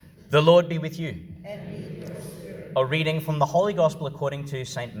The Lord be with you. And with your spirit. A reading from the Holy Gospel according to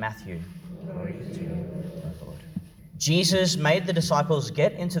St. Matthew. Glory to you. Jesus made the disciples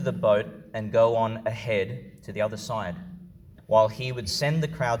get into the boat and go on ahead to the other side, while he would send the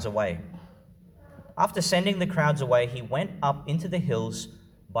crowds away. After sending the crowds away, he went up into the hills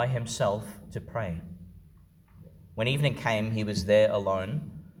by himself to pray. When evening came, he was there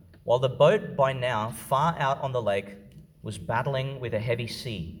alone, while the boat, by now far out on the lake, was battling with a heavy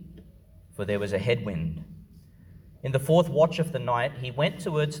sea, for there was a headwind. In the fourth watch of the night, he went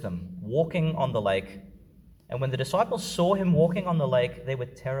towards them, walking on the lake. And when the disciples saw him walking on the lake, they were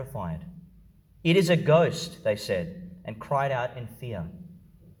terrified. "It is a ghost," they said, and cried out in fear.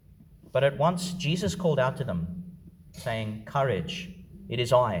 But at once Jesus called out to them, saying, "Courage, it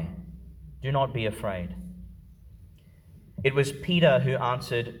is I. Do not be afraid." It was Peter who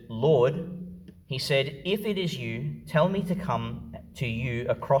answered, "Lord," he said, "if it is you, tell me to come to you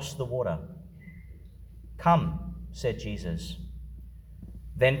across the water." "Come," said Jesus.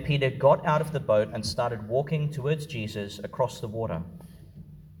 Then Peter got out of the boat and started walking towards Jesus across the water.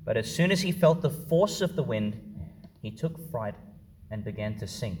 But as soon as he felt the force of the wind, he took fright and began to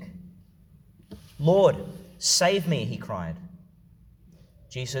sink. "Lord, save me," he cried.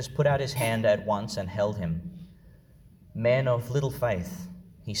 Jesus put out his hand at once and held him. "Man of little faith,"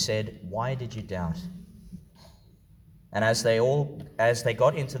 he said, "why did you doubt?" And as they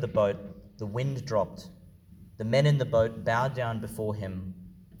got into the boat, the wind dropped. The men in the boat bowed down before him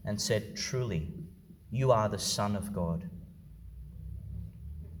and said, "Truly, you are the Son of God."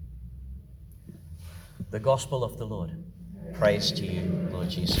 The Gospel of the Lord. Praise to you, Lord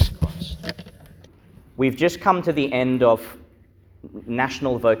Jesus Christ. We've just come to the end of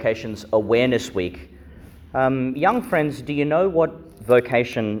National Vocations Awareness Week. Young friends, do you know what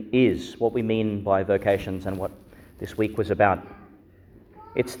vocation is, what we mean by vocations and what this week was about?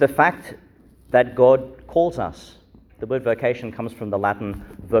 It's the fact that God calls us. The word vocation comes from the Latin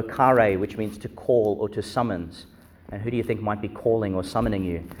vocare, which means to call or to summons. And who do you think might be calling or summoning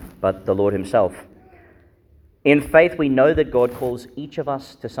you but the Lord himself? In faith, we know that God calls each of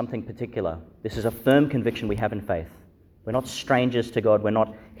us to something particular. This is a firm conviction we have in faith. We're not strangers to God. We're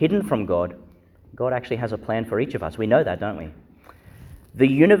not hidden from God. God actually has a plan for each of us. We know that, don't we? The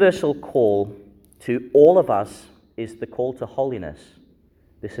universal call to all of us is the call to holiness.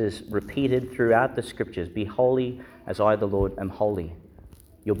 This is repeated throughout the scriptures. "Be holy as I, the Lord, am holy."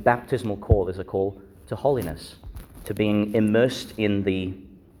 Your baptismal call is a call to holiness, to being immersed in the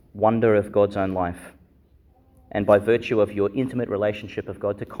wonder of God's own life. And by virtue of your intimate relationship of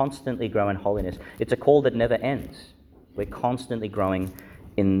God, to constantly grow in holiness. It's a call that never ends. We're constantly growing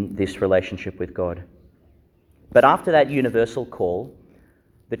in this relationship with God. But after that universal call,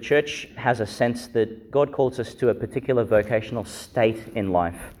 the church has a sense that God calls us to a particular vocational state in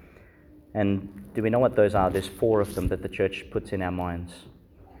life. And do we know what those are? There's 4 of them that the church puts in our minds.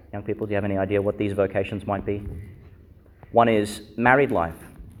 Young people, do you have any idea what these vocations might be? One is married life.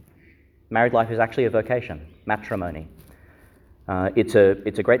 Married life is actually a vocation, matrimony. It's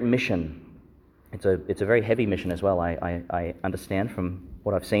a great mission. It's a very heavy mission as well, I understand from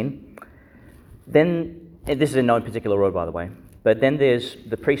what I've seen. Then, and this is in no particular order, by the way, but then there's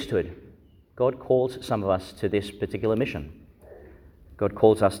the priesthood. God calls some of us to this particular mission. God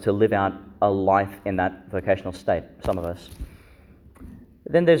calls us to live out a life in that vocational state, some of us.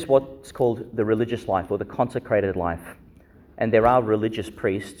 Then there's what's called the religious life or the consecrated life. And there are religious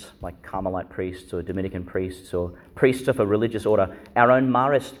priests, like Carmelite priests or Dominican priests or priests of a religious order. Our own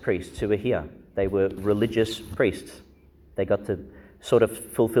Marist priests who are here, they were religious priests. They got to sort of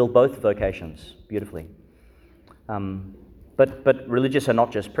fulfill both vocations beautifully. But religious are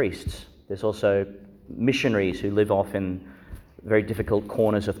not just priests. There's also missionaries who live off in very difficult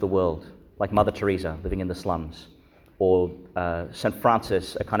corners of the world, like Mother Teresa living in the slums, or St.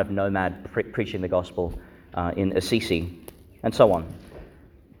 Francis, a kind of nomad preaching the gospel in Assisi, and so on.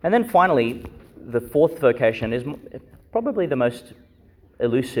 And then finally, the 4th vocation is probably the most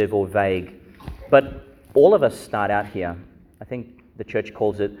elusive or vague, but all of us start out here. I think the church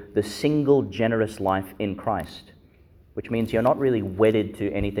calls it the single generous life in Christ, which means you're not really wedded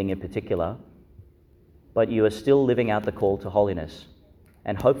to anything in particular, but you are still living out the call to holiness,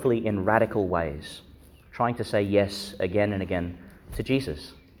 and hopefully in radical ways, trying to say yes again and again to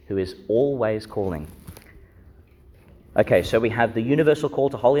Jesus, who is always calling. Okay, so we have the universal call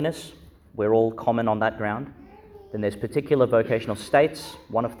to holiness. We're all common on that ground. Then there's particular vocational states,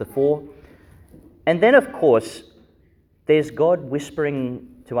 one of the 4. And then, of course, there's God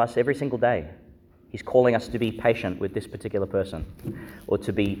whispering to us every single day. He's calling us to be patient with this particular person, or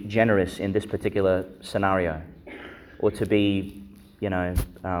to be generous in this particular scenario, or to be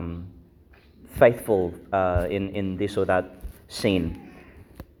faithful in this or that scene.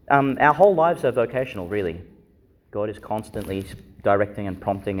 Our whole lives are vocational, really. God is constantly directing and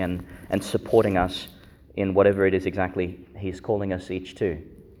prompting and supporting us in whatever it is exactly He's calling us each to.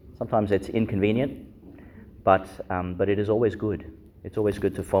 Sometimes it's inconvenient, but it is always good. It's always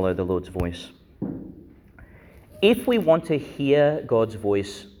good to follow the Lord's voice. If we want to hear God's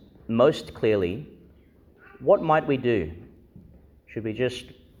voice most clearly, what might we do? Should we just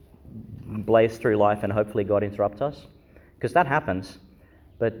blaze through life and hopefully God interrupts us? Because that happens,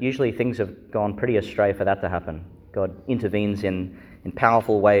 but usually things have gone pretty astray for that to happen. God intervenes in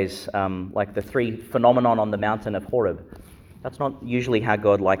powerful ways, like the three phenomenon on the mountain of Horeb. That's not usually how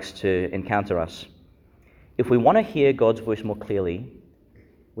God likes to encounter us. If we want to hear God's voice more clearly,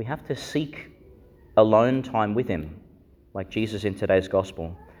 we have to seek alone time with Him, like Jesus in today's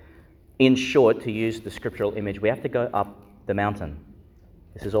gospel. In short, to use the scriptural image, we have to go up the mountain.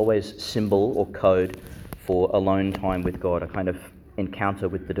 This is always symbol or code for alone time with God, a kind of encounter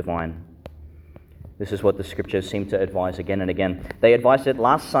with the divine. This is what the scriptures seem to advise again and again. They advised it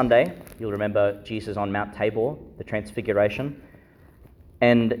last Sunday. You'll remember Jesus on Mount Tabor, the Transfiguration,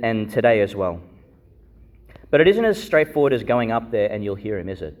 and today as well. But it isn't as straightforward as going up there and you'll hear Him,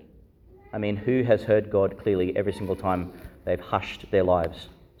 is it? I mean, who has heard God clearly every single time they've hushed their lives?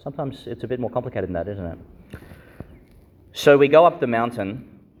 Sometimes it's a bit more complicated than that, isn't it? So we go up the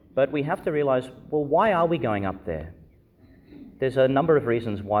mountain, but we have to realize, well, why are we going up there? There's a number of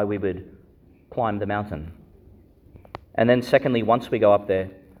reasons why we would climb the mountain. And then secondly, once we go up there,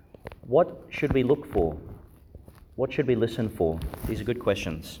 what should we look for? What should we listen for? These are good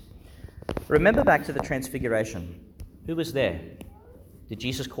questions. Remember back to the Transfiguration. Who was there? Did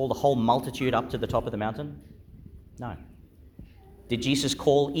Jesus call the whole multitude up to the top of the mountain? No. Did Jesus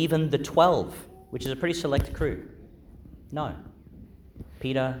call even the 12, which is a pretty select crew? No.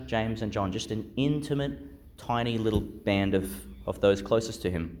 Peter, James, and John, just an intimate, tiny little band of those closest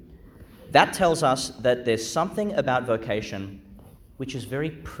to Him. That tells us that there's something about vocation which is very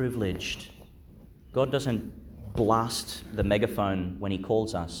privileged. God doesn't blast the megaphone when He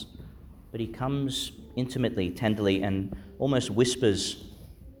calls us, but He comes intimately, tenderly, and almost whispers,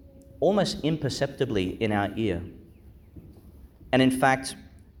 almost imperceptibly in our ear. And in fact,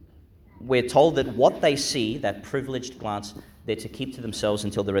 we're told that what they see, that privileged glance, they're to keep to themselves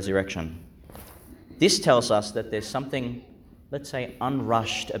until the resurrection. This tells us that there's something, let's say,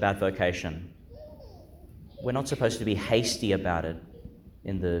 unrushed about vocation. We're not supposed to be hasty about it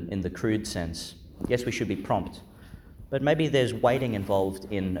in the crude sense. Yes, we should be prompt, but maybe there's waiting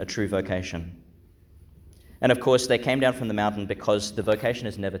involved in a true vocation. And of course, they came down from the mountain because the vocation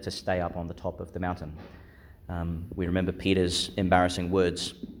is never to stay up on the top of the mountain. We remember Peter's embarrassing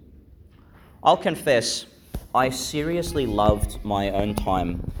words. I'll confess, I seriously loved my own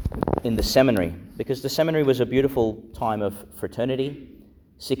time in the seminary, because the seminary was a beautiful time of fraternity,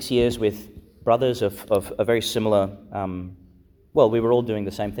 6 years with brothers of a very similar, we were all doing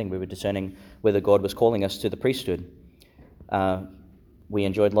the same thing. We were discerning whether God was calling us to the priesthood. We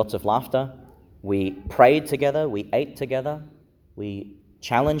enjoyed lots of laughter. We prayed together, we ate together, we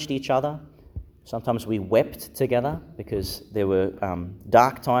challenged each other. Sometimes we wept together because there were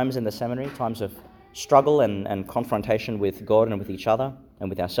dark times in the seminary, times of struggle and confrontation with God and with each other and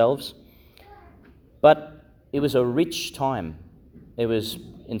with ourselves. But it was a rich time. It was,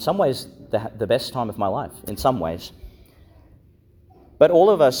 in some ways, the best time of my life, in some ways. But all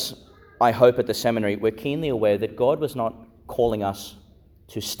of us, I hope, at the seminary, were keenly aware that God was not calling us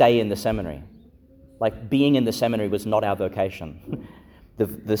to stay in the seminary. Like, being in the seminary was not our vocation.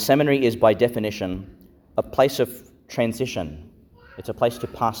 The seminary is, by definition, a place of transition. It's a place to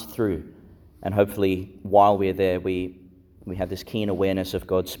pass through. And hopefully, while we're there, we have this keen awareness of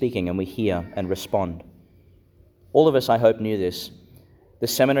God speaking, and we hear and respond. All of us, I hope, knew this. The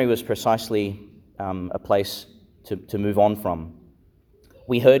seminary was precisely a place to move on from.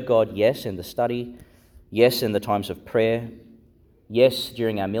 We heard God, yes, in the study, yes, in the times of prayer, yes,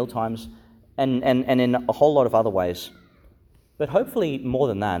 during our meal times, and in a whole lot of other ways. But hopefully more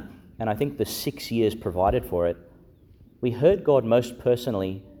than that, and I think the 6 years provided for it, we heard God most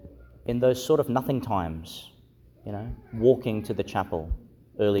personally in those sort of nothing times, walking to the chapel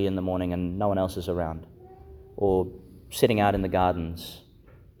early in the morning and no one else is around, or sitting out in the gardens,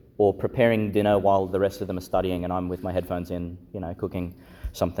 or preparing dinner while the rest of them are studying and I'm with my headphones in, cooking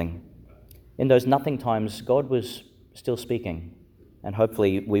something. In those nothing times, God was still speaking, and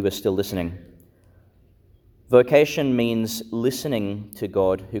hopefully we were still listening. Vocation means listening to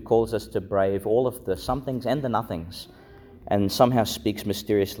God, who calls us to brave all of the somethings and the nothings, and somehow speaks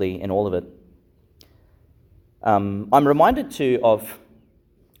mysteriously in all of it. I'm reminded too of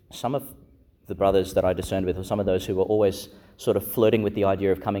some of the brothers that I discerned with, or some of those who were always sort of flirting with the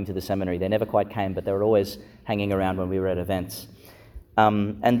idea of coming to the seminary. They never quite came, but they were always hanging around when we were at events.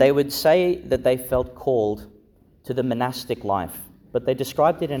 And they would say that they felt called to the monastic life, but they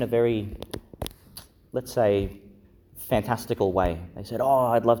described it in a very, let's say, fantastical way. They said,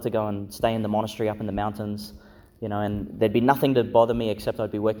 I'd love to go and stay in the monastery up in the mountains, and there'd be nothing to bother me except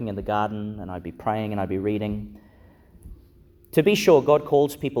I'd be working in the garden and I'd be praying and I'd be reading. To be sure, God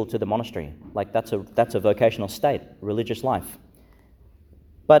calls people to the monastery. Like that's a vocational state, religious life.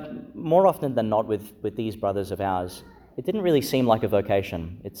 But more often than not with these brothers of ours, it didn't really seem like a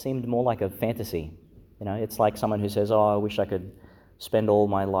vocation. It seemed more like a fantasy. It's like someone who says, I wish I could spend all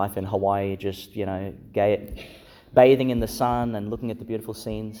my life in Hawaii just, bathing in the sun and looking at the beautiful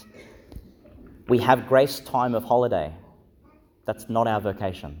scenes. We have grace time of holiday. That's not our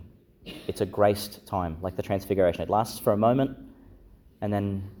vocation. It's a graced time, like the Transfiguration. It lasts for a moment, and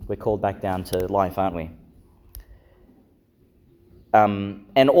then we're called back down to life, aren't we?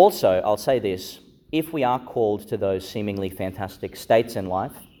 And also, I'll say this, if we are called to those seemingly fantastic states in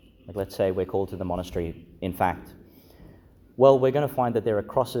life, like let's say we're called to the monastery, in fact, well, we're going to find that there are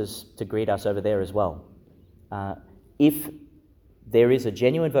crosses to greet us over there as well. If there is a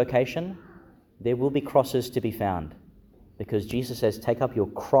genuine vocation, there will be crosses to be found. Because Jesus says, take up your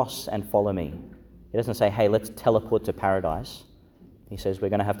cross and follow me. He doesn't say, hey, let's teleport to paradise. He says, we're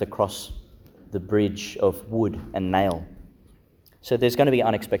going to have to cross the bridge of wood and nail. So there's going to be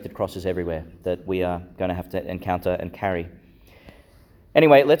unexpected crosses everywhere that we are going to have to encounter and carry.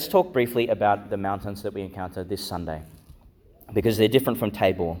 Anyway, let's talk briefly about the mountains that we encounter this Sunday, because they're different from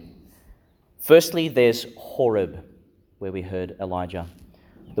Tabor. Firstly, there's Horeb, where we heard Elijah.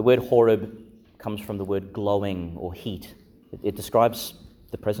 The word Horeb comes from the word glowing or heat. It describes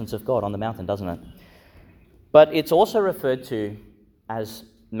the presence of God on the mountain, doesn't it? But it's also referred to as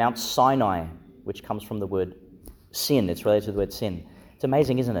Mount Sinai, which comes from the word sin. It's related to the word sin. It's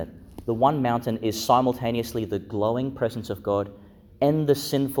amazing, isn't it? The one mountain is simultaneously the glowing presence of God and the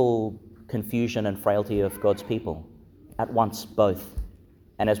sinful confusion and frailty of God's people. At once, both.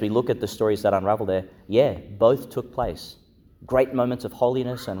 And as we look at the stories that unravel there, both took place. Great moments of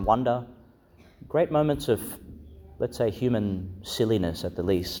holiness and wonder. Great moments of, let's say, human silliness at the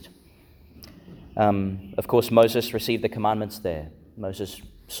least. Of course, Moses received the commandments there. Moses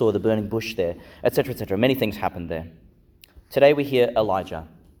saw the burning bush there, etc., etc. Many things happened there. Today we hear Elijah.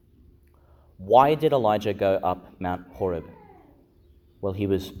 Why did Elijah go up Mount Horeb? Well, he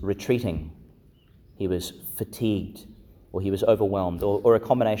was retreating. He was fatigued, or he was overwhelmed, or a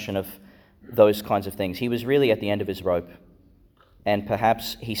combination of those kinds of things. He was really at the end of his rope. And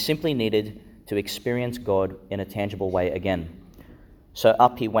perhaps he simply needed to experience God in a tangible way again. So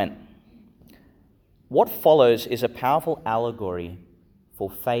up he went. What follows is a powerful allegory for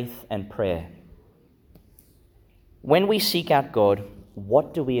faith and prayer. When we seek out God,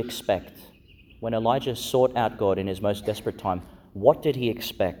 what do we expect? When Elijah sought out God in his most desperate time, what did he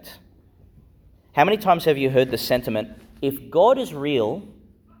expect? How many times have you heard the sentiment, if God is real,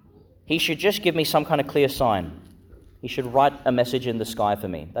 he should just give me some kind of clear sign. He should write a message in the sky for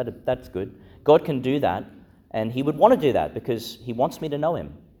me. That's good. God can do that, and he would want to do that because he wants me to know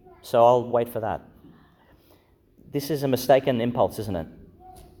him. So I'll wait for that. This is a mistaken impulse, isn't it?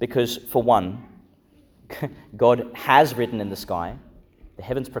 Because, for one, God has written in the sky. The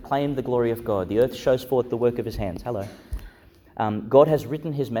heavens proclaim the glory of God. The earth shows forth the work of his hands. Hello. God has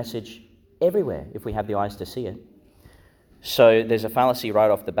written his message everywhere, if we have the eyes to see it. So there's a fallacy right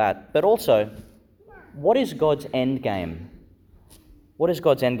off the bat. But also, what is God's end game? What is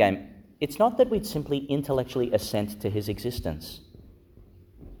God's end game? It's not that we'd simply intellectually assent to his existence.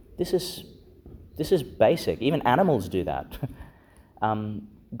 This is basic. Even animals do that.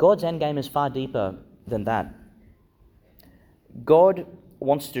 God's end game is far deeper than that. God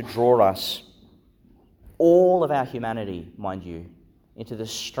wants to draw us, all of our humanity, mind you, into the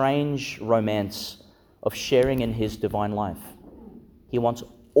strange romance of sharing in his divine life. He wants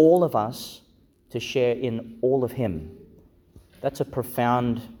all of us to share in all of him. That's a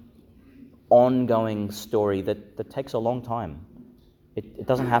profound, ongoing story that takes a long time. It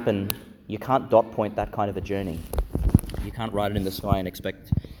doesn't happen. You can't dot point that kind of a journey. You can't write it in the sky and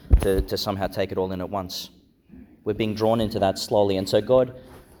expect to somehow take it all in at once. We're being drawn into that slowly. And so God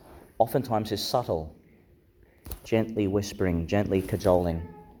oftentimes is subtle, gently whispering, gently cajoling.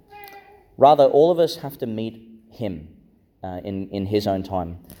 Rather, all of us have to meet him in his own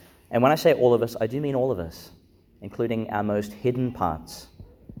time. And when I say all of us, I do mean all of us, including our most hidden parts,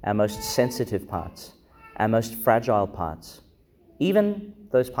 our most sensitive parts, our most fragile parts, even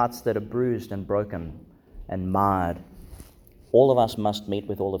those parts that are bruised and broken and marred. All of us must meet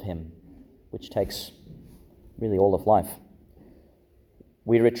with all of him, which takes really all of life.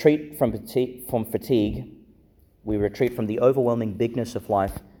 We retreat from fatigue. We retreat from the overwhelming bigness of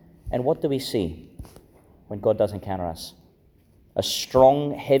life. And what do we see when God does encounter us? A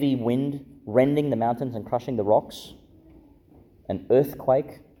strong, heavy wind rending the mountains and crushing the rocks, an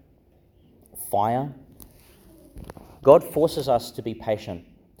earthquake, fire. God forces us to be patient,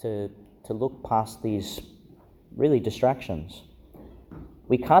 to look past these really distractions.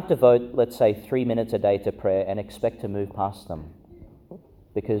 We can't devote, let's say, 3 minutes a day to prayer and expect to move past them,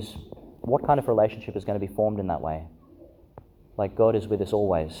 because what kind of relationship is going to be formed in that way? Like, God is with us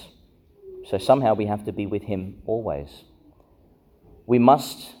always. So somehow we have to be with him always. We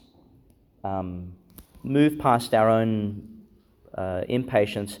must move past our own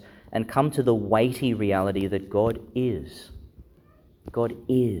impatience and come to the weighty reality that God is. God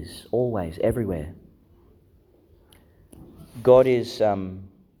is always, everywhere. God is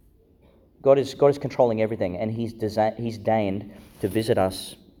controlling everything, and he's deigned to visit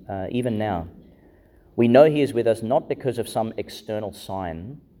us even now. We know he is with us not because of some external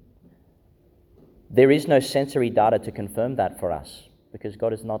sign. There is no sensory data to confirm that for us, because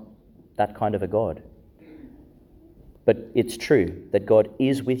God is not that kind of a God. But it's true that God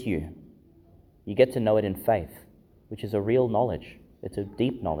is with you. You get to know it in faith, which is a real knowledge. It's a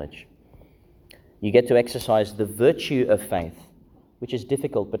deep knowledge. You get to exercise the virtue of faith, which is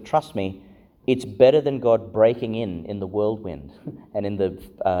difficult, but trust me, it's better than God breaking in the whirlwind and in the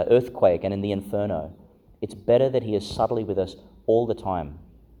earthquake and in the inferno. It's better that he is subtly with us all the time.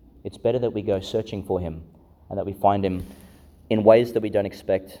 It's better that we go searching for him and that we find him in ways that we don't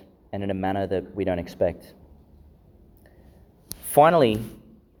expect and in a manner that we don't expect. Finally,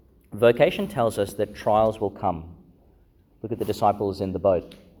 vocation tells us that trials will come. Look at the disciples in the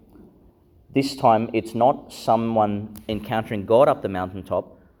boat. This time, it's not someone encountering God up the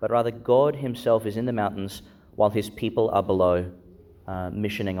mountaintop, but rather God himself is in the mountains while his people are below,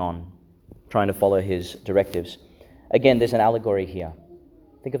 missioning on, trying to follow his directives. Again, there's an allegory here.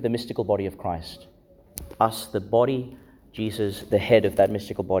 Think of the mystical body of Christ. Us, the body, Jesus, the head of that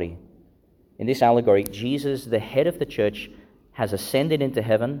mystical body. In this allegory, Jesus, the head of the church, has ascended into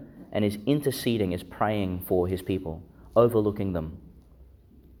heaven and is interceding, is praying for his people, overlooking them,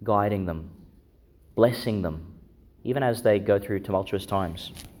 guiding them, blessing them, even as they go through tumultuous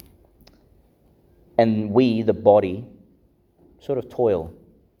times. And we, the body, sort of toil.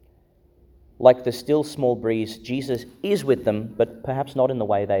 Like the still small breeze, Jesus is with them, but perhaps not in the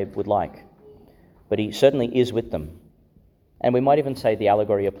way they would like. But he certainly is with them. And we might even say the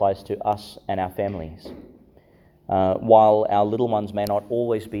allegory applies to us and our families. While our little ones may not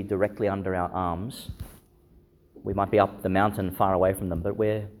always be directly under our arms, we might be up the mountain far away from them, but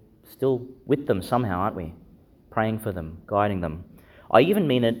we're still with them somehow, aren't we? Praying for them, guiding them. I even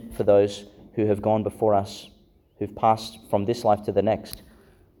mean it for those who have gone before us, who've passed from this life to the next.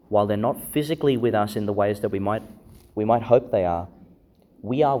 While they're not physically with us in the ways that we might hope they are,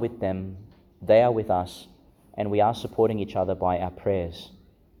 we are with them, they are with us, and we are supporting each other by our prayers.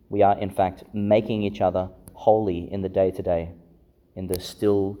 We are, in fact, making each other holy in the day-to-day, in the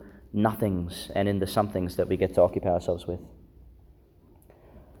still nothings and in the somethings that we get to occupy ourselves with.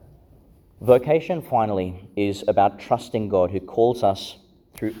 Vocation, finally, is about trusting God, who calls us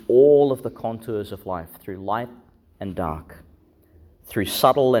through all of the contours of life, through light and dark, through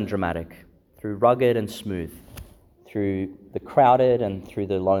subtle and dramatic, through rugged and smooth, through the crowded and through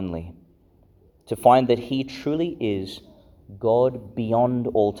the lonely, to find that he truly is God beyond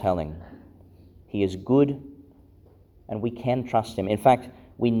all telling. He is good, and we can trust him. In fact,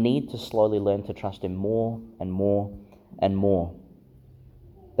 we need to slowly learn to trust him more and more and more,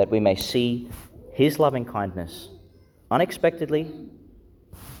 that we may see his loving kindness unexpectedly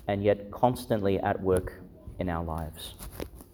and yet constantly at work in our lives.